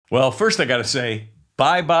Well, first I got to say,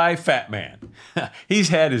 bye-bye, fat man. He's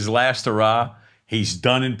had his last hurrah. He's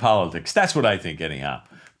done in politics. That's what I think anyhow.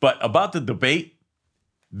 But about the debate,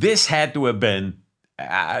 this had to have been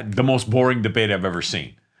the most boring debate I've ever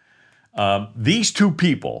seen. These two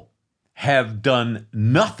people have done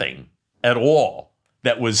nothing at all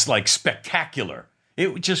that was like spectacular.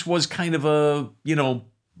 It just was kind of a,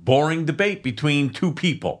 boring debate between two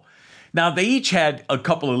people. Now, they each had a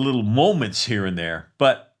couple of little moments here and there,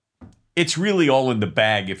 but it's really all in the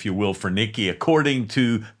bag, if you will, for Nikki, according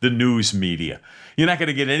to the news media. You're not going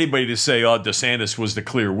to get anybody to say, oh, DeSantis was the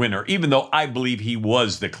clear winner, even though I believe he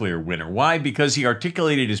was the clear winner. Why? Because he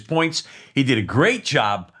articulated his points. He did a great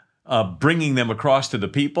job bringing them across to the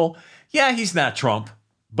people. Yeah, he's not Trump,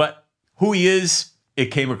 but who he is, it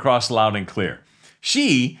came across loud and clear.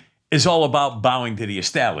 She is all about bowing to the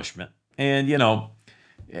establishment. And,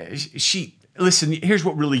 listen, here's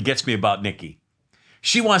what really gets me about Nikki.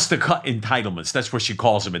 She wants to cut entitlements. That's what she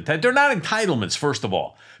calls them. They're not entitlements, first of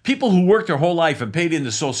all. People who worked their whole life and paid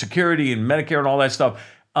into Social Security and Medicare and all that stuff,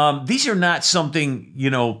 these are not something,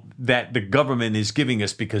 that the government is giving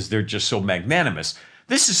us because they're just so magnanimous.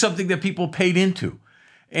 This is something that people paid into.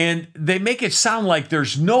 And they make it sound like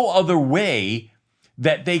there's no other way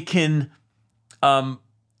that they can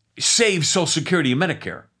save Social Security and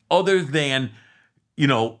Medicare other than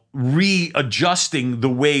readjusting the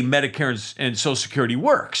way Medicare and Social Security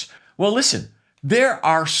works. Well, listen, there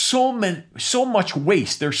are so much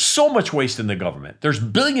waste. There's so much waste in the government. There's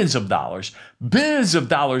billions of dollars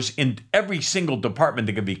in every single department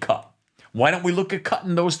that can be cut. Why don't we look at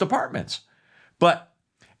cutting those departments? But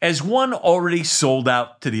as one already sold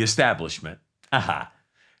out to the establishment,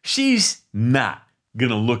 she's not going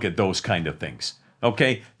to look at those kind of things.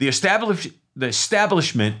 Okay? The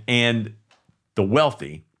establishment and the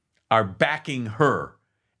wealthy are backing her.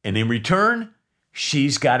 And in return,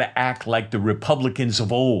 she's got to act like the Republicans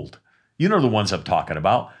of old. You know the ones I'm talking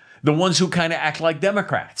about. The ones who kind of act like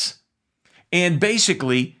Democrats. And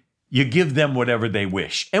basically, you give them whatever they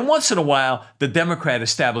wish. And once in a while, the Democrat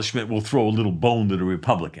establishment will throw a little bone to the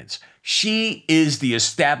Republicans. She is the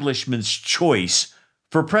establishment's choice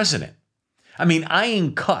for president. I mean,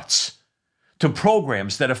 eyeing cuts to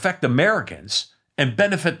programs that affect Americans and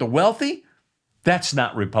benefit the wealthy, that's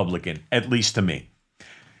not Republican, at least to me.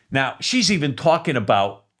 Now, she's even talking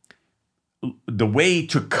about the way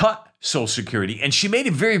to cut Social Security, and she made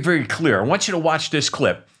it very, very clear. I want you to watch this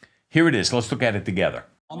clip. Here it is. Let's look at it together.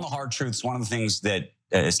 On the hard truths, one of the things that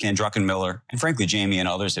Stan Druckenmiller and frankly Jamie and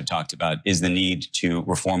others have talked about is the need to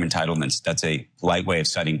reform entitlements. That's a polite way of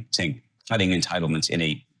saying cutting entitlements in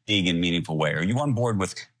a big and meaningful way. Are you on board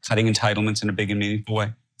with cutting entitlements in a big and meaningful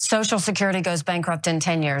way? Social Security goes bankrupt in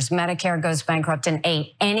 10 years. Medicare goes bankrupt in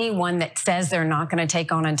 8. Anyone that says they're not going to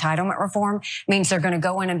take on entitlement reform means they're going to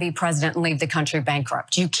go in and be president and leave the country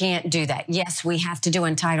bankrupt. You can't do that. Yes, we have to do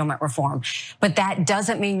entitlement reform, but that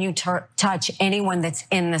doesn't mean you touch anyone that's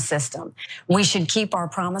in the system. We should keep our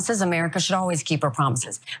promises. America should always keep her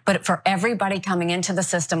promises. But for everybody coming into the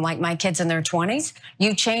system, like my kids in their 20s,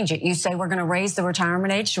 you change it. You say we're going to raise the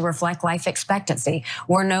retirement age to reflect life expectancy.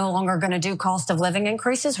 We're no longer going to do cost of living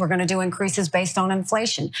increases. We're going to do increases based on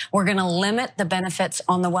inflation. We're going to limit the benefits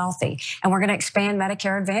on the wealthy. And we're going to expand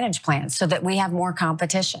Medicare Advantage plans so that we have more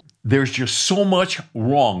competition. There's just so much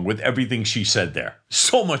wrong with everything she said there.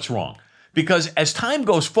 So much wrong. Because as time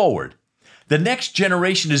goes forward, the next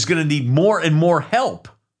generation is going to need more and more help,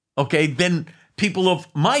 than people of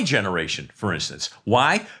my generation, for instance.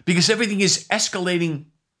 Why? Because everything is escalating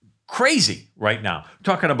crazy right now. We're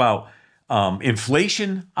talking about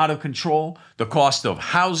inflation out of control, the cost of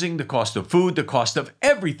housing, the cost of food, the cost of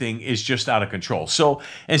everything is just out of control. So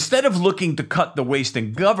instead of looking to cut the waste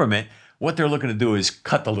in government, what they're looking to do is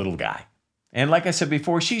cut the little guy. And like I said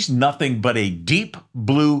before, she's nothing but a deep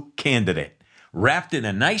blue candidate wrapped in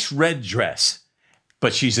a nice red dress,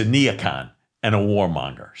 but she's a neocon and a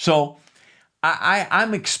warmonger. So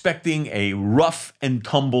I'm expecting a rough and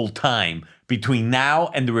tumble time between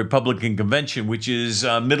now and the Republican convention, which is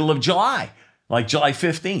middle of July, like July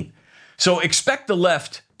 15th. So expect the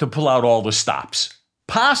left to pull out all the stops.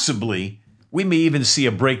 Possibly, we may even see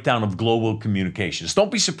a breakdown of global communications.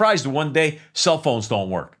 Don't be surprised if one day cell phones don't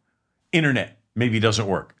work. Internet maybe doesn't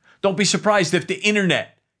work. Don't be surprised if the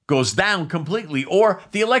internet goes down completely or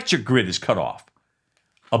the electric grid is cut off.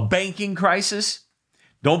 A banking crisis?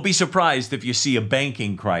 Don't be surprised if you see a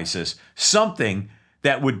banking crisis, something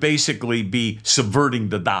that would basically be subverting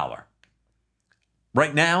the dollar.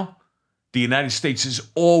 Right now, the United States is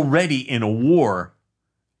already in a war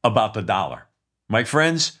about the dollar. My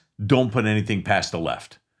friends, don't put anything past the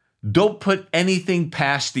left. Don't put anything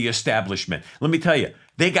past the establishment. Let me tell you,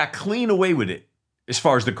 they got clean away with it as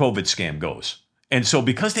far as the COVID scam goes. And so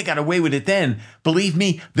because they got away with it then, believe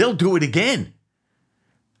me, they'll do it again.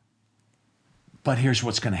 But here's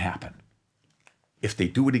what's going to happen. If they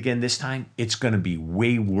do it again this time, it's going to be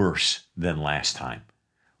way worse than last time.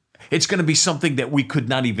 It's going to be something that we could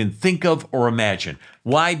not even think of or imagine.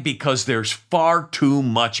 Why? Because there's far too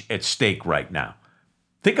much at stake right now.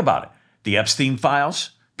 Think about it. The Epstein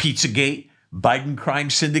files, Pizzagate, Biden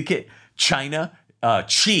crime syndicate, China,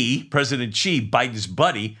 President Xi, Biden's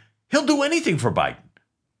buddy. He'll do anything for Biden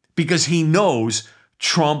because he knows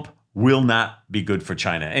Trump will not be good for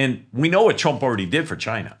China. And we know what Trump already did for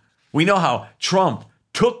China. We know how Trump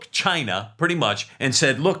took China pretty much and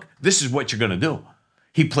said, look, this is what you're going to do.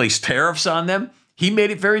 He placed tariffs on them. He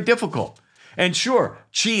made it very difficult. And sure,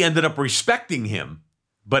 Xi ended up respecting him,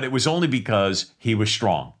 but it was only because he was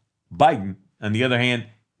strong. Biden, on the other hand,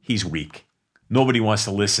 he's weak. Nobody wants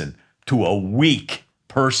to listen to a weak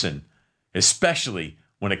person, especially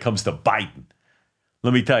when it comes to Biden.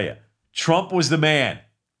 Let me tell you, Trump was the man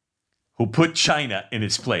who put China in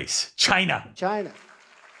its place. China.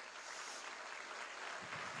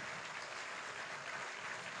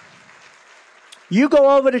 You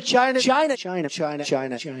go over to China. So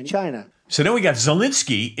then we got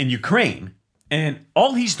Zelensky in Ukraine, and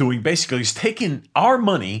all he's doing basically is taking our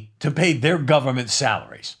money to pay their government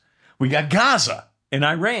salaries. We got Gaza and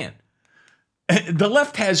Iran. The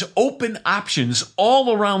left has open options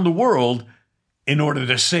all around the world in order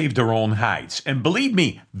to save their own hides. And believe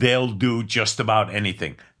me, they'll do just about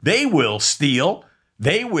anything. They will steal,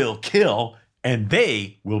 they will kill, and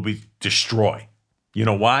they will destroy. You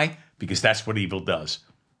know why? Because that's what evil does.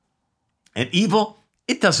 And evil,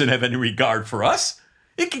 it doesn't have any regard for us.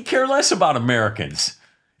 It can care less about Americans.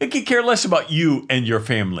 It can care less about you and your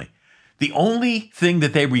family. The only thing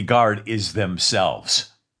that they regard is themselves.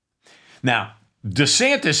 Now,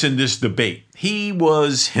 DeSantis in this debate, he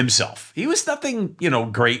was himself. He was nothing,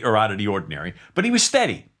 great or out of the ordinary, but he was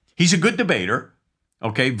steady. He's a good debater,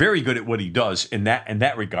 okay, very good at what he does in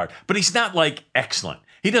that regard. But he's not like excellent.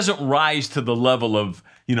 He doesn't rise to the level of,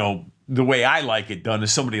 the way I like it done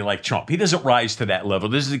as somebody like Trump. He doesn't rise to that level.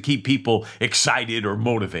 This doesn't keep people excited or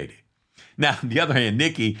motivated. Now, on the other hand,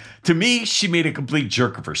 Nikki, to me, she made a complete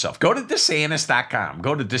jerk of herself. Go to DeSantis.com.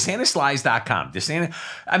 Go to DeSantisLies.com.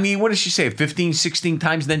 What does she say? 15, 16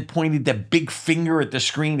 times, then pointed that big finger at the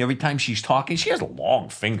screen every time she's talking. She has long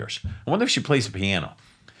fingers. I wonder if she plays the piano.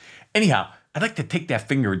 Anyhow, I'd like to take that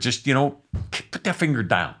finger and just, put that finger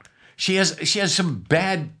down. She has some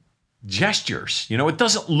bad gestures. It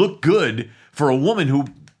doesn't look good for a woman who,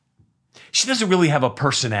 she doesn't really have a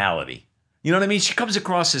personality. You know what I mean? She comes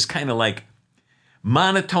across as kind of like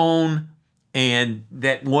monotone and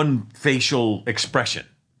that one facial expression,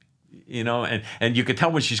 and you can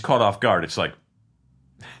tell when she's caught off guard. It's like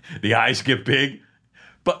the eyes get big.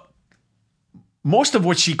 But most of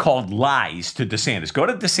what she called lies to DeSantis. Go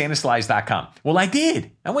to DeSantisLies.com. Well, I did.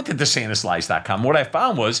 I went to DeSantisLies.com. What I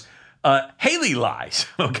found was Haley lies,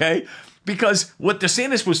 okay? Because what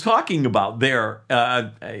DeSantis was talking about there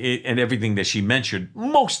and everything that she mentioned,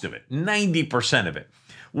 most of it, 90% of it,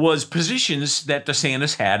 was positions that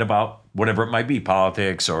DeSantis had about whatever it might be,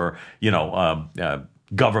 politics or,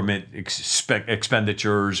 government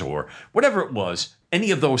expenditures or whatever it was,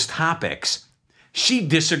 any of those topics, she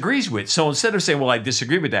disagrees with. So instead of saying, well, I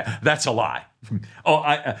disagree with that, that's a lie.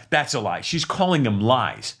 That's a lie. She's calling them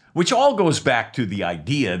lies, which all goes back to the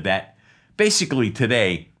idea that basically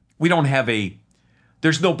today, we don't have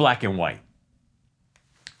there's no black and white.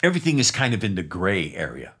 Everything is kind of in the gray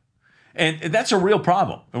area. And that's a real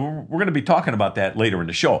problem. We're going to be talking about that later in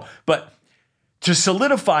the show. But to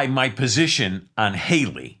solidify my position on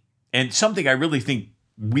Haley, and something I really think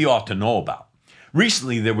we ought to know about.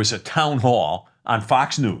 Recently, there was a town hall on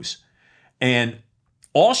Fox News, and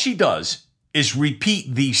all she does is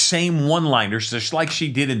repeat these same one-liners just like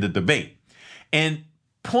she did in the debate. And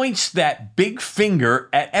points that big finger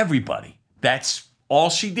at everybody. That's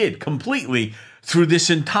all she did completely through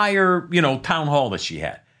this entire, town hall that she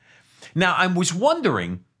had. Now, I was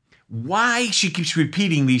wondering why she keeps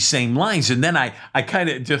repeating these same lines. And then I kind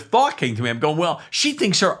of, the thought came to me. I'm going, well, she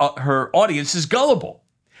thinks her audience is gullible.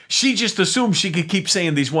 She just assumes she could keep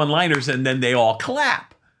saying these one-liners and then they all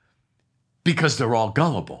clap because they're all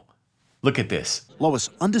gullible. Look at this. Lois,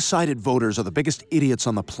 undecided voters are the biggest idiots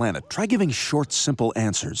on the planet. Try giving short, simple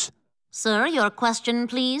answers. Sir, your question,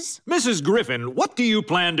 please? Mrs. Griffin, what do you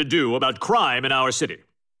plan to do about crime in our city?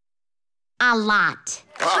 A lot.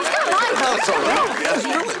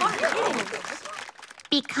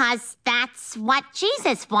 Because that's what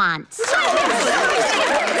Jesus wants.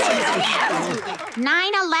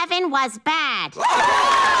 9/11 was bad.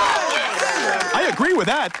 I agree with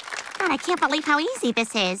that. God, I can't believe how easy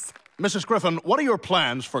this is. Mrs. Griffin, what are your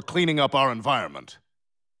plans for cleaning up our environment?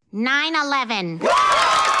 9/11.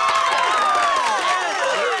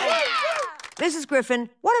 Mrs. Griffin,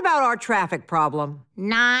 what about our traffic problem?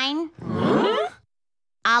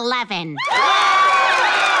 9/11.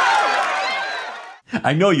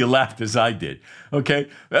 I know you laughed as I did. Okay,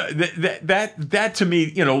 that to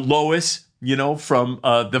me, Lois, from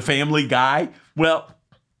the Family Guy. Well,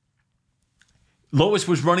 Lois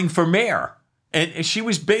was running for mayor, and she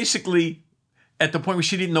was basically at the point where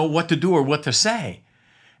she didn't know what to do or what to say.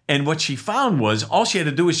 And what she found was all she had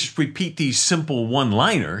to do was just repeat these simple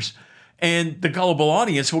one-liners, and the gullible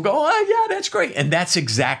audience will go, oh, yeah, that's great. And that's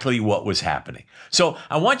exactly what was happening. So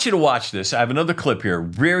I want you to watch this. I have another clip here.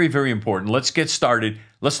 Very, very important. Let's get started.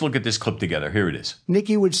 Let's look at this clip together. Here it is.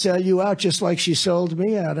 Nikki would sell you out just like she sold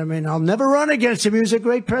me out. I mean, I'll never run against him. He was a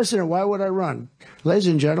great president. Why would I run? Ladies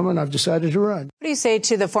and gentlemen, I've decided to run. What do you say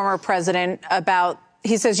to the former president about,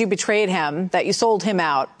 he says you betrayed him, that you sold him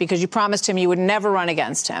out because you promised him you would never run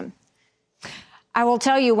against him? I will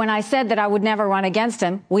tell you, when I said that I would never run against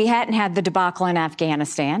him, we hadn't had the debacle in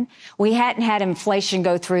Afghanistan. We hadn't had inflation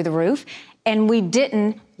go through the roof. And we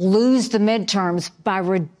didn't lose the midterms by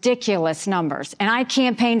ridiculous numbers. And I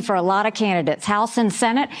campaigned for a lot of candidates, House and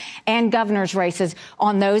Senate and governor's races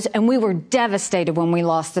on those. And we were devastated when we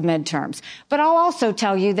lost the midterms. But I'll also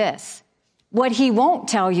tell you this. What he won't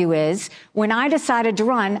tell you is when I decided to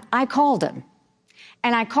run, I called him.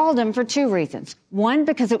 And I called him for two reasons. One,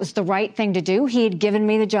 because it was the right thing to do. He had given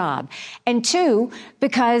me the job. And two,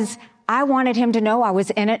 because I wanted him to know I was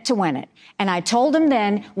in it to win it. And I told him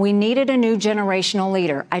then we needed a new generational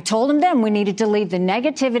leader. I told him then we needed to leave the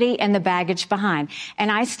negativity and the baggage behind.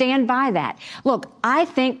 And I stand by that. Look, I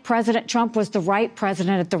think President Trump was the right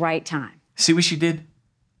president at the right time. See what she did?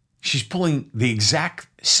 She's pulling the exact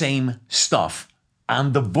same stuff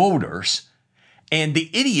on the voters, and the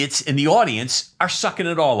idiots in the audience are sucking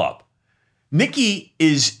it all up. Nikki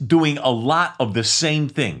is doing a lot of the same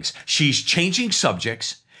things. She's changing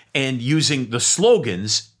subjects and using the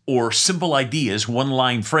slogans or simple ideas,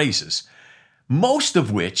 one-line phrases, most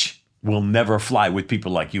of which will never fly with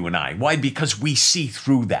people like you and I. Why? Because we see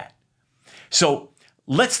through that. So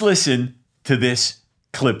let's listen to this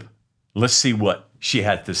clip. Let's see what she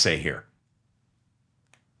had to say here.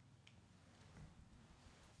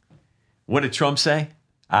 What did Trump say?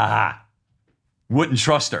 Wouldn't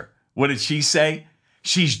trust her. What did she say?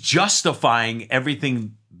 She's justifying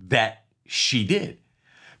everything that she did.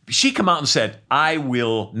 She came out and said, I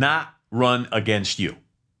will not run against you.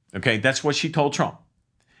 Okay, that's what she told Trump.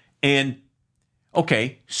 And,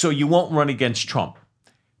 okay, so you won't run against Trump.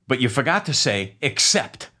 But you forgot to say,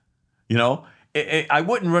 except. I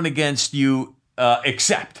wouldn't run against you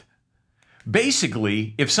except.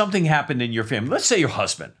 Basically, if something happened in your family, let's say your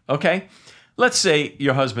husband, okay? Let's say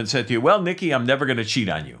your husband said to you, well, Nikki, I'm never going to cheat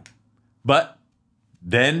on you. But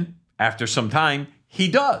then, after some time, he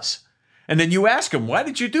does. And then you ask him, why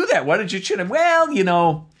did you do that? Why did you cheat him? Well,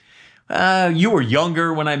 you were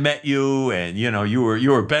younger when I met you, and, you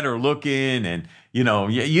were better looking, and, you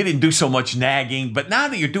didn't do so much nagging. But now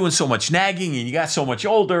that you're doing so much nagging and you got so much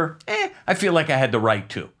older, I feel like I had the right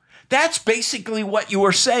to. That's basically what you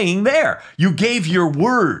were saying there. You gave your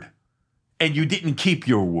word, and you didn't keep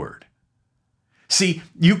your word. See,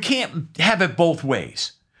 you can't have it both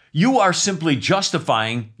ways. You are simply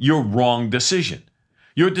justifying your wrong decision.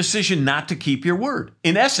 Your decision not to keep your word.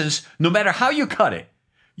 In essence, no matter how you cut it,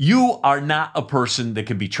 you are not a person that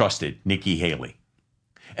can be trusted, Nikki Haley.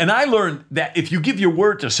 And I learned that if you give your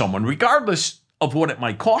word to someone, regardless of what it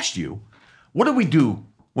might cost you, what do we do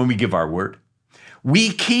when we give our word?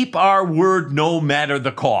 We keep our word no matter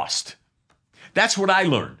the cost. That's what I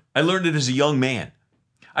learned. I learned it as a young man.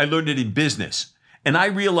 I learned it in business. And I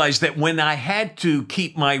realized that when I had to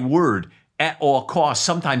keep my word at all costs,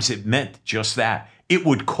 sometimes it meant just that. It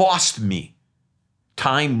would cost me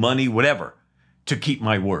time, money, whatever, to keep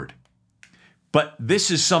my word. But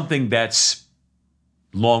this is something that's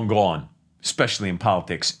long gone, especially in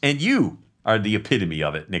politics. And you are the epitome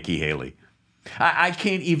of it, Nikki Haley. I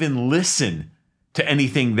can't even listen to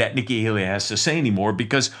anything that Nikki Haley has to say anymore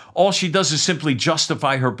because all she does is simply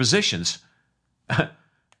justify her positions.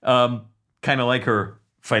 Kind of like her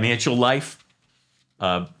financial life.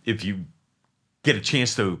 If you get a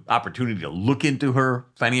chance to opportunity to look into her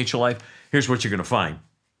financial life, here's what you're going to find.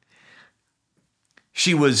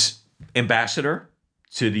 She was ambassador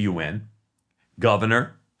to the UN,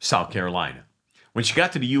 governor, South Carolina. When she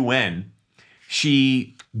got to the UN,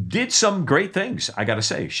 she did some great things, I got to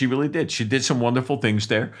say. She really did. She did some wonderful things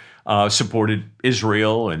there, supported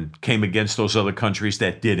Israel and came against those other countries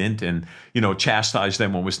that didn't and, chastised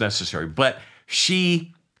them when was necessary. But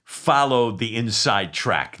she followed the inside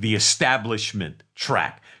track, the establishment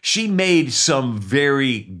track. She made some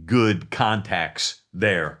very good contacts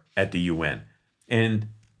there at the UN, and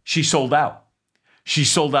she sold out. She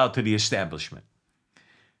sold out to the establishment.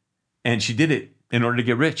 And she did it in order to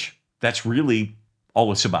get rich. That's really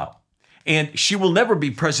all it's about. And she will never be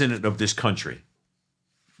president of this country.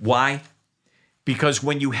 Why? Because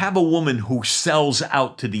when you have a woman who sells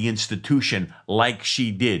out to the institution like she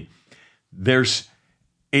did,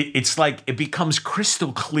 it's like it becomes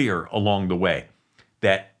crystal clear along the way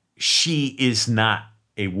that she is not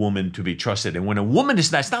a woman to be trusted. And when a woman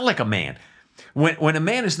is not, it's not like a man. When a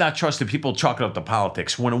man is not trusted, people chalk it up to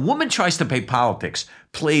politics. When a woman tries to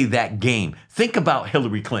play that game, think about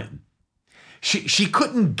Hillary Clinton. She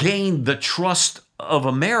couldn't gain the trust of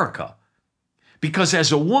America because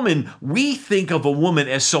as a woman, we think of a woman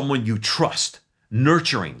as someone you trust,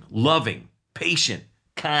 nurturing, loving, patient,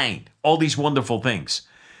 kind, all these wonderful things.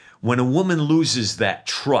 When a woman loses that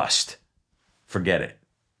trust, forget it.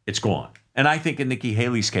 It's gone. And I think in Nikki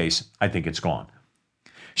Haley's case, I think it's gone.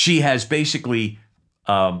 She has basically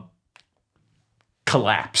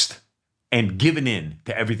collapsed and given in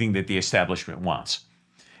to everything that the establishment wants.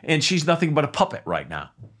 And she's nothing but a puppet right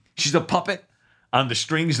now. She's a puppet on the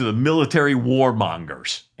strings of the military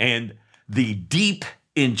warmongers and the deep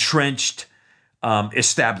entrenched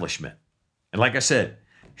establishment. And like I said,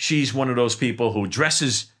 she's one of those people who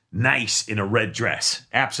dresses nice in a red dress.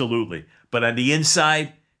 Absolutely. But on the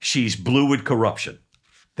inside, she's blue with corruption.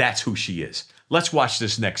 That's who she is. Let's watch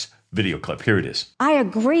this next video clip. Here it is. I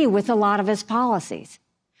agree with a lot of his policies,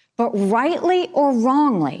 but rightly or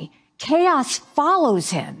wrongly, chaos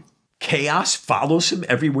follows him. Chaos follows him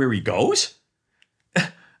everywhere he goes?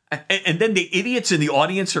 And then the idiots in the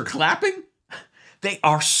audience are clapping? They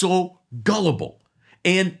are so gullible.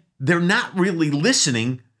 And they're not really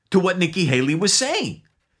listening to what Nikki Haley was saying.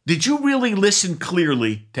 Did you really listen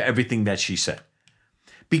clearly to everything that she said?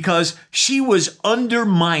 Because she was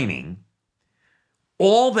undermining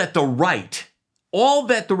all that the right, all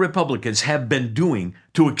that the Republicans have been doing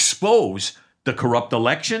to expose the corrupt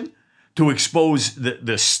election, to expose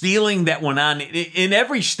the stealing that went on in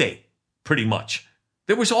every state, pretty much.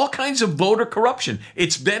 There was all kinds of voter corruption.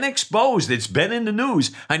 It's been exposed. It's been in the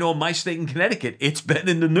news. I know in my state in Connecticut, it's been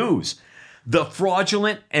in the news. The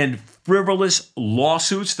fraudulent and frivolous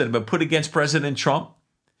lawsuits that have been put against President Trump,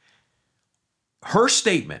 her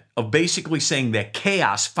statement of basically saying that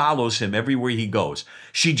chaos follows him everywhere he goes,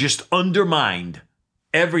 she just undermined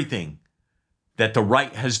everything that the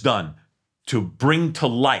right has done to bring to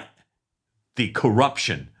light the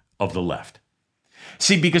corruption of the left.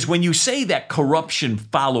 See, because when you say that corruption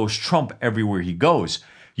follows Trump everywhere he goes,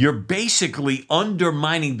 you're basically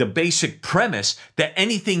undermining the basic premise that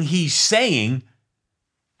anything he's saying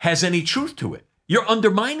has any truth to it. You're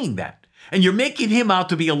undermining that. And you're making him out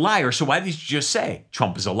to be a liar. So why did you just say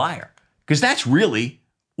Trump is a liar? Because that's really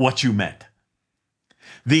what you meant.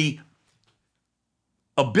 The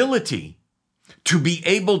ability to be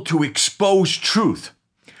able to expose truth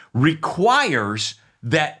requires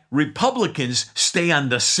that Republicans stay on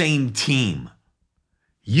the same team.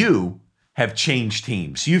 You have changed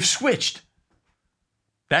teams. You've switched.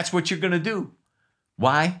 That's what you're going to do.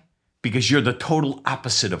 Why? Because you're the total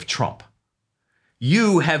opposite of Trump.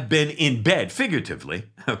 You have been in bed, figuratively,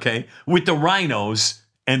 okay, with the rhinos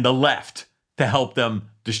and the left to help them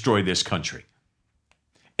destroy this country.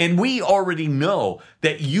 And we already know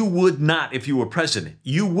that you would not, if you were president,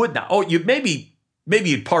 you would not. Oh, maybe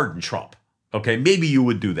you'd pardon Trump, okay? Maybe you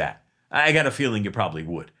would do that. I got a feeling you probably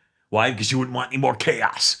would. Why? Because you wouldn't want any more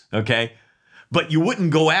chaos, okay? But you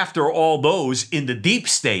wouldn't go after all those in the deep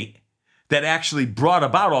state that actually brought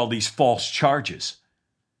about all these false charges.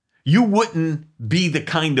 You wouldn't be the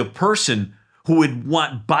kind of person who would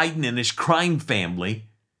want Biden and his crime family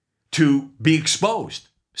to be exposed,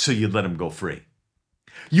 so you'd let them go free.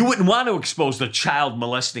 You wouldn't want to expose the child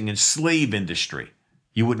molesting and slave industry.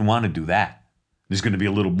 You wouldn't want to do that. There's going to be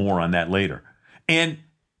a little more on that later. And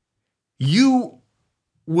you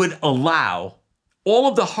would allow all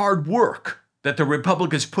of the hard work that the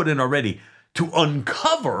Republicans put in already to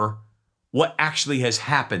uncover what actually has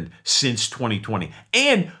happened since 2020.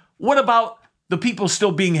 And what about the people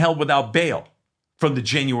still being held without bail from the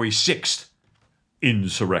January 6th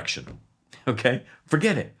insurrection? Okay?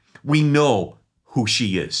 Forget it. We know who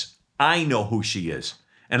she is. I know who she is.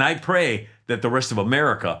 And I pray that the rest of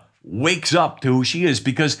America wakes up to who she is,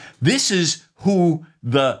 because this is who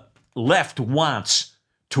the left wants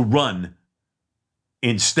to run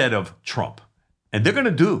instead of Trump. And they're going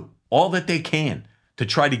to do all that they can to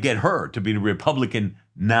try to get her to be the Republican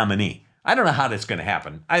nominee. I don't know how that's going to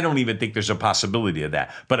happen. I don't even think there's a possibility of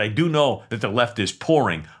that. But I do know that the left is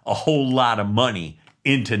pouring a whole lot of money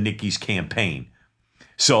into Nikki's campaign.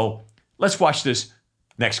 So let's watch this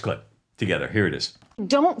next clip together. Here it is.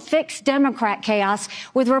 Don't fix Democrat chaos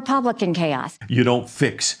with Republican chaos. You don't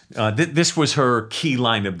fix. This was her key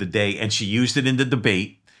line of the day, and she used it in the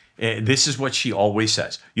debate. This is what she always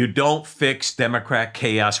says. You don't fix Democrat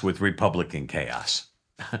chaos with Republican chaos.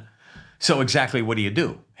 So exactly what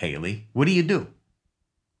do, Haley? What do you do?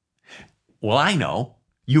 Well, I know.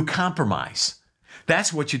 You compromise.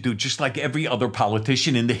 That's what you do, just like every other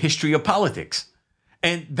politician in the history of politics.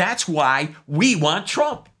 And that's why we want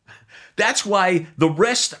Trump. That's why the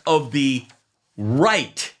rest of the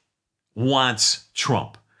right wants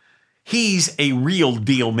Trump. He's a real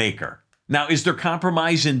deal maker. Now, is there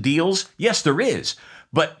compromise in deals? Yes, there is.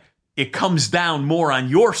 But it comes down more on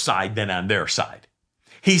your side than on their side.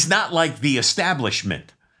 He's not like the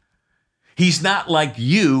establishment. He's not like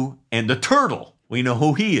you and the turtle. We know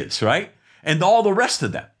who he is, right? And all the rest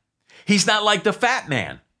of them. He's not like the fat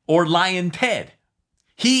man or Lion Ted.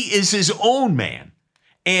 He is his own man.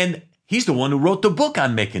 And he's the one who wrote the book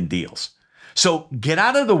on making deals. So get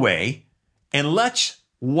out of the way and let's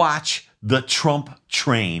watch the Trump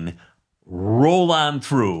train roll on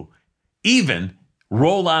through, even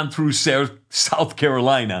roll on through South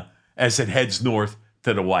Carolina as it heads north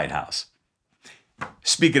to the White House.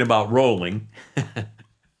 Speaking about rolling,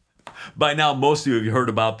 by now most of you have heard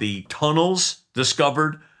about the tunnels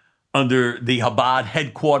discovered under the Chabad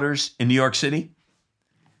headquarters in New York City.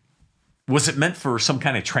 Was it meant for some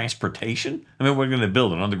kind of transportation? I mean, we're going to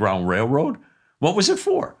build an underground railroad. What was it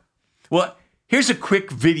for? Well, here's a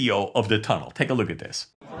quick video of the tunnel. Take a look at this.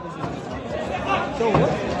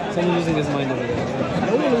 Someone losing his mind over there.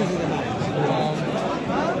 No one losing their mind.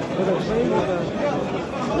 With a train with a...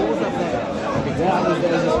 What was that plan? Exactly.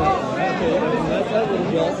 Okay, and that will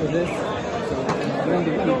be also this. So, during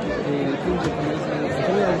the week, the things that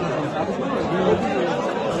come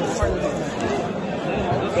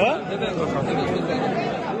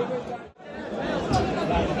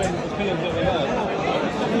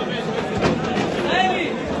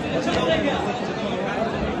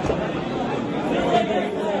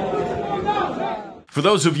For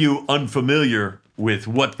those of you unfamiliar with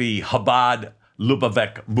what the Chabad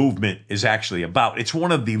Lubavitch movement is actually about, it's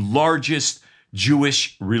one of the largest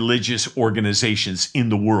Jewish religious organizations in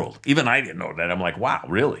the world. Even I didn't know that. I'm like, wow,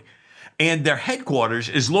 really? And their headquarters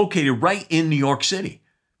is located right in New York City.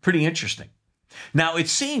 Pretty interesting. Now, it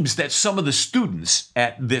seems that some of the students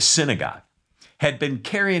at this synagogue had been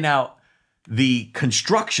carrying out the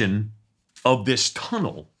construction of this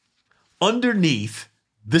tunnel underneath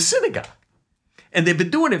the synagogue. And they've been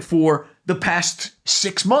doing it for the past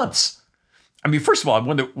 6 months. I mean, first of all, I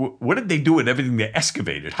wonder, what did they do with everything they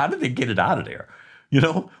excavated? How did they get it out of there? You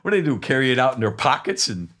know, what did they do? Carry it out in their pockets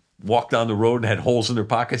and walk down the road and had holes in their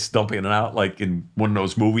pockets, dumping it out like in one of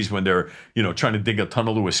those movies when they're, trying to dig a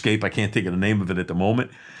tunnel to escape. I can't think of the name of it at the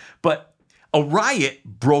moment. But a riot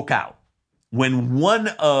broke out when one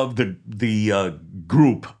of the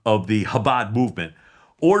group of the Chabad movement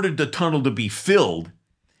ordered the tunnel to be filled,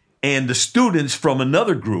 and the students from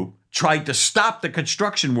another group tried to stop the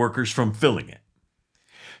construction workers from filling it.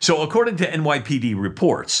 So according to NYPD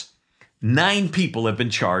reports, 9 people have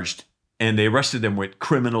been charged, and they arrested them with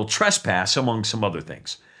criminal trespass, among some other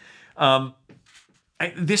things.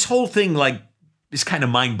 This whole thing, is kind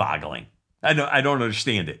of mind-boggling. I don't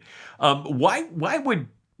understand it. Why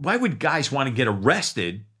would guys want to get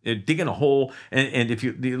arrested digging a hole? And if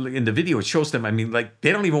you in the video it shows them,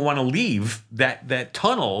 they don't even want to leave that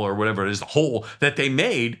tunnel or whatever it is, the hole that they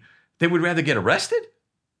made. They would rather get arrested.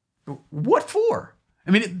 What for?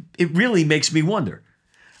 It really makes me wonder.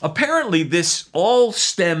 Apparently, this all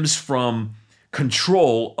stems from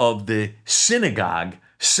control of the synagogue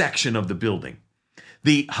section of the building.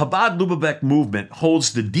 The Chabad Lubavitch movement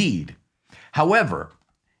holds the deed. However,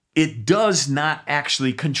 it does not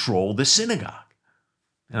actually control the synagogue.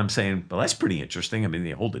 And I'm saying, well, that's pretty interesting. They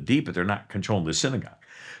hold the deed, but they're not controlling the synagogue.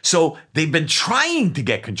 So they've been trying to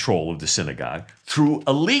get control of the synagogue through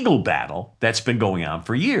a legal battle that's been going on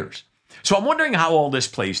for years. So I'm wondering how all this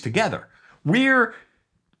plays together. Where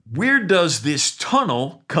does this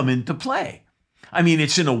tunnel come into play?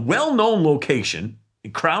 It's in a well-known location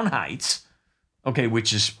in Crown Heights, okay,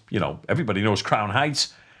 which is, everybody knows Crown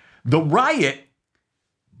Heights. The riot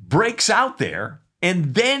breaks out there,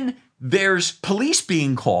 and then there's police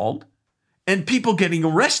being called and people getting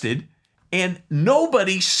arrested, And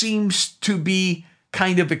nobody seems to be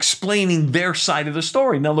kind of explaining their side of the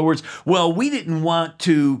story. In other words, well, we didn't want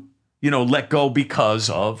to, let go because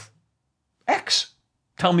of X.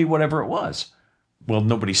 Tell me whatever it was. Well,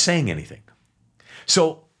 nobody's saying anything.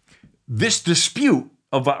 So this dispute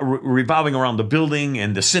of revolving around the building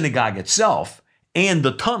and the synagogue itself and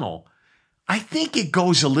the tunnel, I think it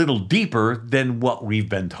goes a little deeper than what we've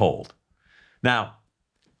been told. Now,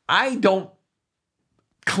 I don't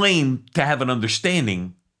claim to have an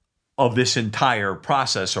understanding of this entire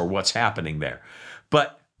process or what's happening there.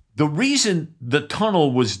 But the reason the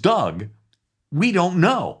tunnel was dug, we don't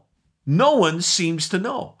know. No one seems to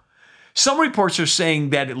know. Some reports are saying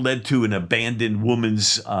that it led to an abandoned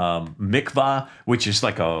woman's mikvah, which is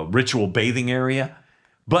like a ritual bathing area.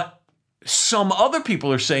 But some other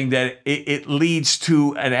people are saying that it leads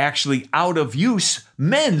to an actually out-of-use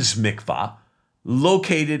men's mikvah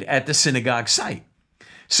located at the synagogue site.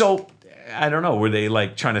 So I don't know. Were they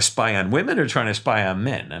like trying to spy on women or trying to spy on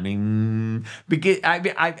men? I mean,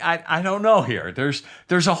 I don't know here.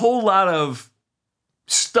 There's a whole lot of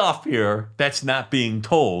stuff here that's not being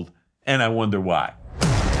told, and I wonder why.